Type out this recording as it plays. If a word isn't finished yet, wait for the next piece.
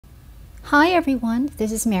Hi everyone,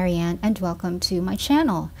 this is Marianne and welcome to my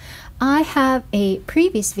channel. I have a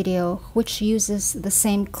previous video which uses the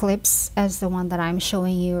same clips as the one that I'm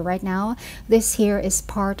showing you right now. This here is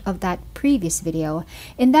part of that previous video.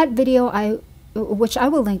 In that video, which I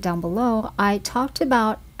will link down below, I talked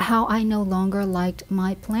about how I no longer liked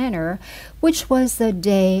my planner, which was the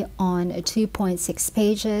day on 2.6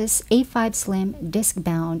 pages, A5 slim disc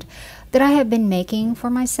bound that I have been making for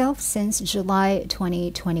myself since July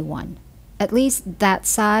 2021. At least that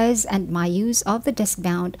size and my use of the disc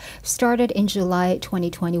bound started in July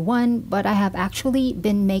 2021, but I have actually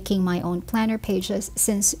been making my own planner pages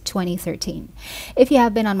since 2013. If you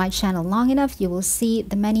have been on my channel long enough, you will see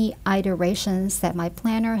the many iterations that my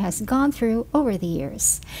planner has gone through over the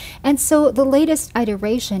years. And so the latest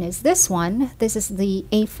iteration is this one. This is the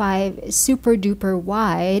A5 super duper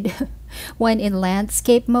wide when in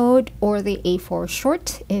landscape mode, or the A4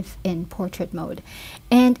 short if in portrait mode.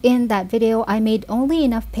 And in that video, I made only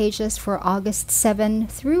enough pages for August 7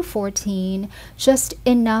 through 14, just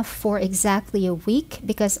enough for exactly a week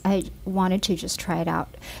because I wanted to just try it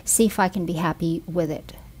out, see if I can be happy with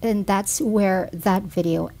it. And that's where that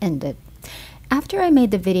video ended. After I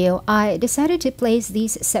made the video, I decided to place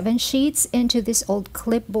these 7 sheets into this old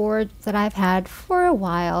clipboard that I've had for a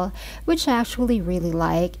while, which I actually really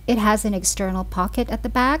like. It has an external pocket at the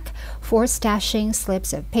back for stashing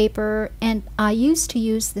slips of paper, and I used to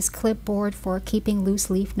use this clipboard for keeping loose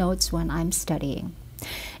leaf notes when I'm studying.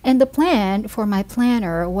 And the plan for my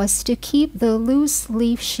planner was to keep the loose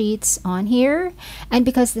leaf sheets on here, and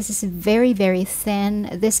because this is very thin,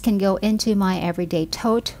 this can go into my everyday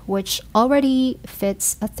tote, which already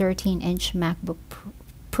fits a 13-inch MacBook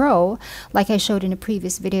Pro, like I showed in a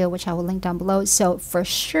previous video, which I will link down below. So for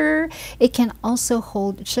sure it can also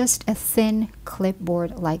hold just a thin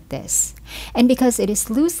clipboard like this. And because it is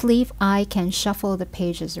loose leaf, I can shuffle the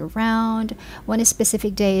pages around. When a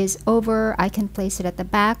specific day is over, I can place it at the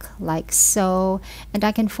back like so, and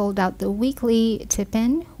I can fold out the weekly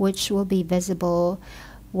tip-in, which will be visible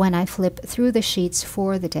when I flip through the sheets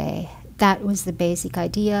for the day. That was the basic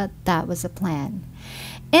idea. That was the plan.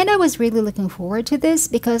 And I was really looking forward to this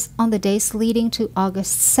because on the days leading to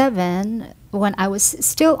August 7, when I was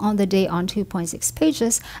still on the day on 2.6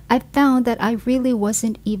 pages, I found that I really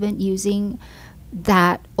wasn't even using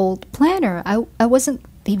that old planner. I wasn't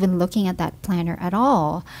even looking at that planner at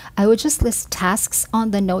all. I would just list tasks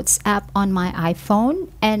on the Notes app on my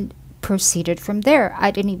iPhone and proceeded from there. I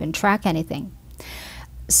didn't even track anything.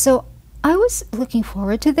 So I was looking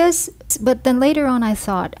forward to this, but then later on I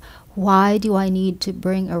thought, why do I need to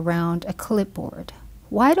bring around a clipboard?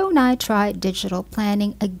 Why don't I try digital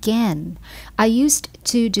planning again? I used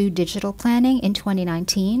to do digital planning in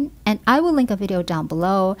 2019, and I will link a video down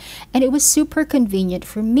below, and it was super convenient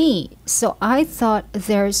for me. So I thought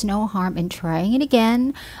there's no harm in trying it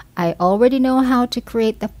again. I already know how to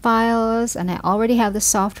create the files, and I already have the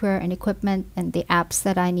software and equipment and the apps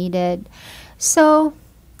that I needed. So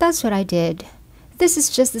that's what I did. This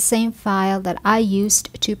is just the same file that I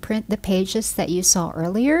used to print the pages that you saw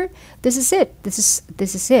earlier. This is it. This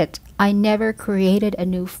is it. I never created a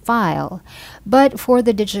new file. But for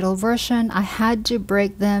the digital version, I had to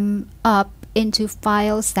break them up into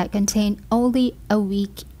files that contain only a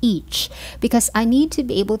week each because I need to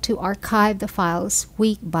be able to archive the files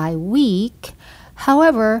week by week.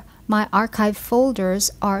 However, my archive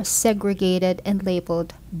folders are segregated and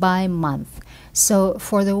labeled by month. So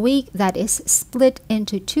for the week that is split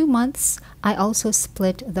into 2 months, I also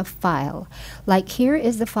split the file. Like here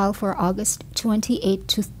is the file for August 28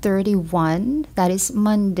 to 31. That is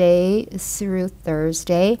Monday through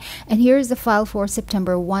Thursday. And here is the file for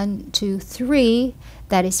September 1 to 3.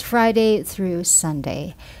 That is Friday through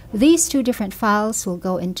Sunday. These 2 different files will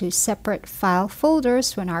go into separate file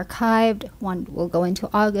folders when archived. One will go into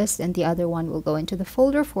August and the other one will go into the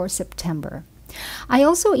folder for September. I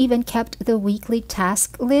also even kept the weekly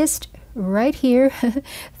task list right here.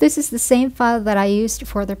 This is the same file that I used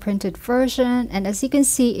for the printed version, and as you can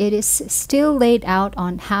see, it is still laid out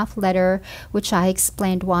on half letter, which I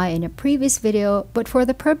explained why in a previous video. But for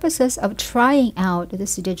the purposes of trying out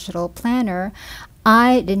this digital planner,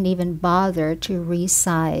 I didn't even bother to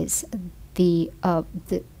resize the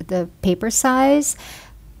paper size.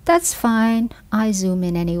 That's fine. I zoom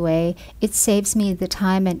in anyway. It saves me the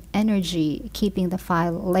time and energy keeping the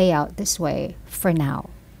file layout this way for now.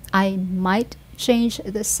 I might change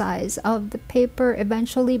the size of the paper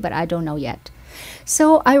eventually, but I don't know yet.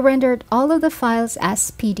 So I rendered all of the files as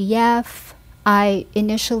PDF. I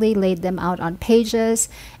initially laid them out on Pages,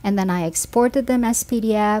 and then I exported them as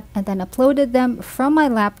PDF, and then uploaded them from my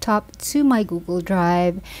laptop to my Google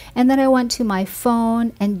Drive, and then I went to my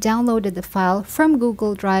phone and downloaded the file from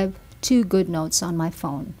Google Drive to GoodNotes on my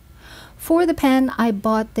phone. For the pen, I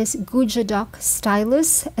bought this Goojodoq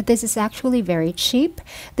stylus. This is actually very cheap.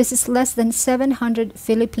 This is less than 700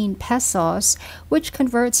 Philippine pesos, which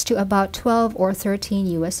converts to about 12 or 13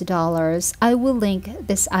 US dollars. I will link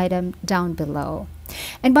this item down below.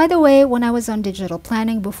 And by the way, when I was on digital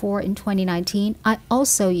planning before in 2019, I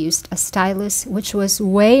also used a stylus which was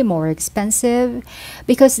way more expensive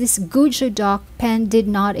because this Goojodoq pen did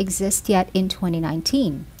not exist yet in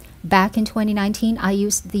 2019. Back in 2019, I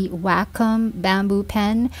used the Wacom bamboo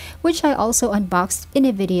pen, which I also unboxed in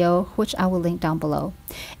a video, which I will link down below.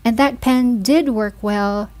 And that pen did work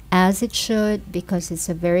well, as it should, because it's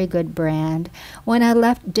a very good brand. When I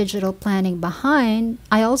left digital planning behind,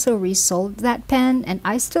 I also resold that pen, and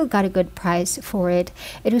I still got a good price for it.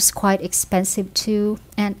 It was quite expensive too,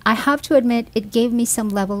 and I have to admit it gave me some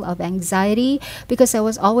level of anxiety because I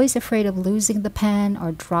was always afraid of losing the pen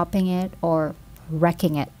or dropping it or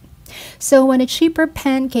wrecking it. So when a cheaper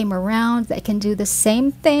pen came around that can do the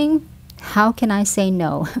same thing, how can I say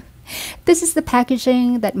no? This is the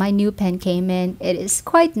packaging that my new pen came in. It is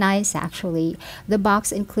quite nice actually. The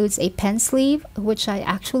box includes a pen sleeve, which I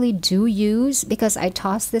actually do use because I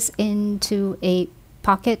toss this into a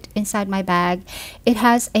pocket inside my bag. It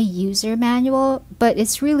has a user manual, but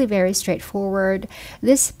it's really very straightforward.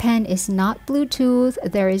 This pen is not Bluetooth.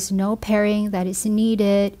 There is no pairing that is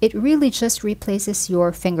needed. It really just replaces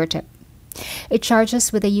your fingertip. It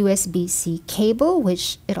charges with a USB-C cable,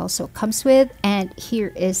 which it also comes with, and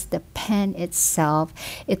here is the pen itself.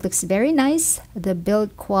 It looks very nice. The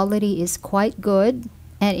build quality is quite good,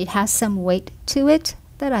 and it has some weight to it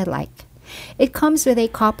that I like. It comes with a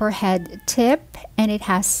copper head tip, and it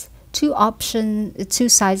has two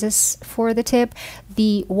sizes for the tip,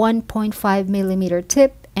 the 1.5 millimeter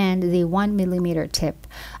tip and the 1 millimeter tip.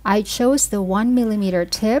 I chose the 1 millimeter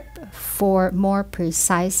tip for more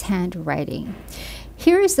precise handwriting.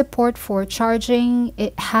 Here is the port for charging.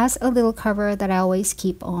 It has a little cover that I always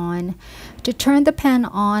keep on. To turn the pen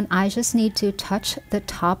on, I just need to touch the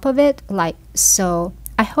top of it like so.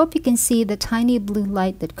 I hope you can see the tiny blue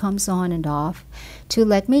light that comes on and off to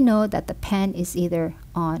let me know that the pen is either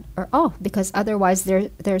on or off, because otherwise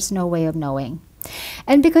there's no way of knowing.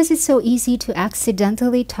 And because it's so easy to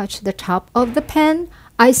accidentally touch the top of the pen,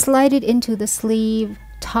 I slide it into the sleeve,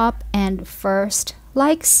 top and first,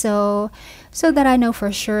 like so, so that I know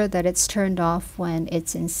for sure that it's turned off when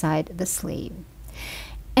it's inside the sleeve.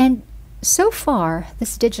 And so far,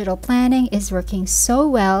 this digital planning is working so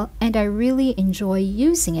well, and I really enjoy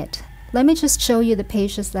using it. Let me just show you the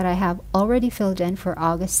pages that I have already filled in for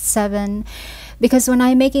August 7, because when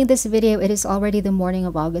I'm making this video, it is already the morning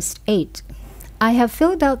of August 8. I have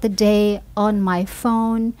filled out the day on my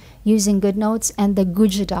phone using GoodNotes and the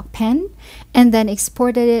Goojodoq pen, and then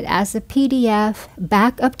exported it as a PDF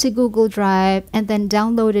back up to Google Drive, and then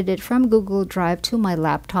downloaded it from Google Drive to my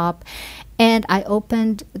laptop, and I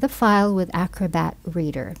opened the file with Acrobat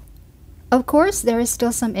Reader. Of course, there is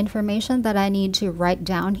still some information that I need to write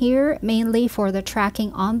down here, mainly for the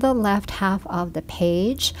tracking on the left half of the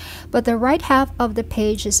page, but the right half of the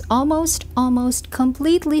page is almost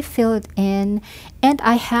completely filled in, and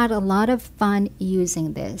I had a lot of fun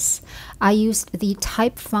using this. I used the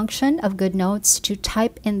type function of GoodNotes to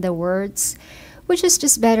type in the words, which is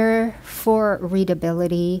just better for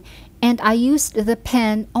readability. And I used the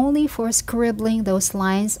pen only for scribbling those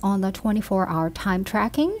lines on the 24-hour time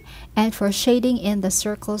tracking and for shading in the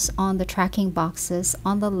circles on the tracking boxes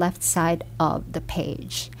on the left side of the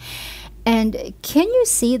page. And can you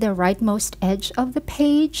see the rightmost edge of the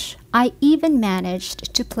page? I even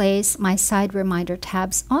managed to place my side reminder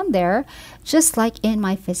tabs on there, just like in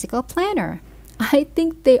my physical planner. I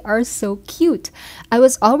think they are so cute. I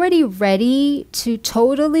was already ready to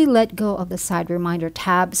totally let go of the side reminder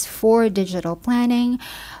tabs for digital planning,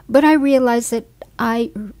 but I realized that I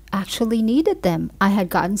actually needed them. I had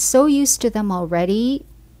gotten so used to them already,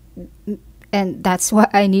 and that's why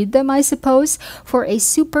I need them, I suppose, for a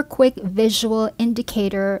super quick visual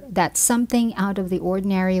indicator that something out of the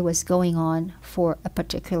ordinary was going on for a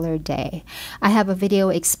particular day. I have a video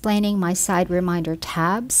explaining my side reminder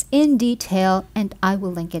tabs in detail, and I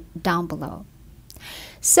will link it down below.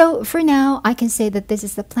 So for now, I can say that this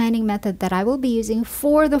is the planning method that I will be using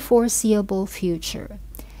for the foreseeable future.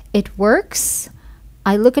 It works.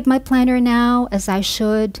 I look at my planner now as I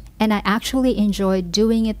should, and I actually enjoy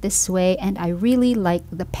doing it this way, and I really like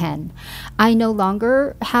the pen. I no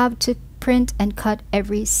longer have to print and cut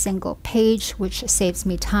every single page, which saves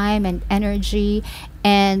me time and energy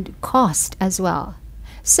and cost as well.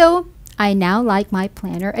 So I now like my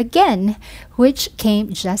planner again, which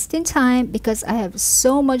came just in time because I have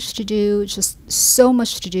so much to do, just so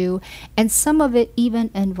much to do, and some of it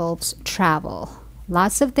even involves travel.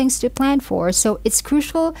 Lots of things to plan for, so it's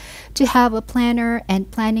crucial to have a planner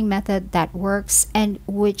and planning method that works and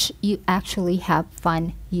which you actually have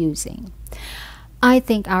fun using. I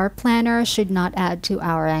think our planner should not add to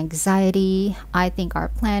our anxiety. I think our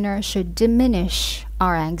planner should diminish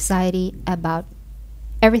our anxiety about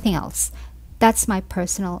everything else. That's my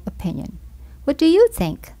personal opinion. What do you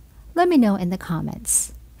think? Let me know in the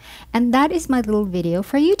comments. And that is my little video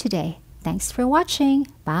for you today. Thanks for watching.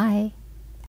 Bye.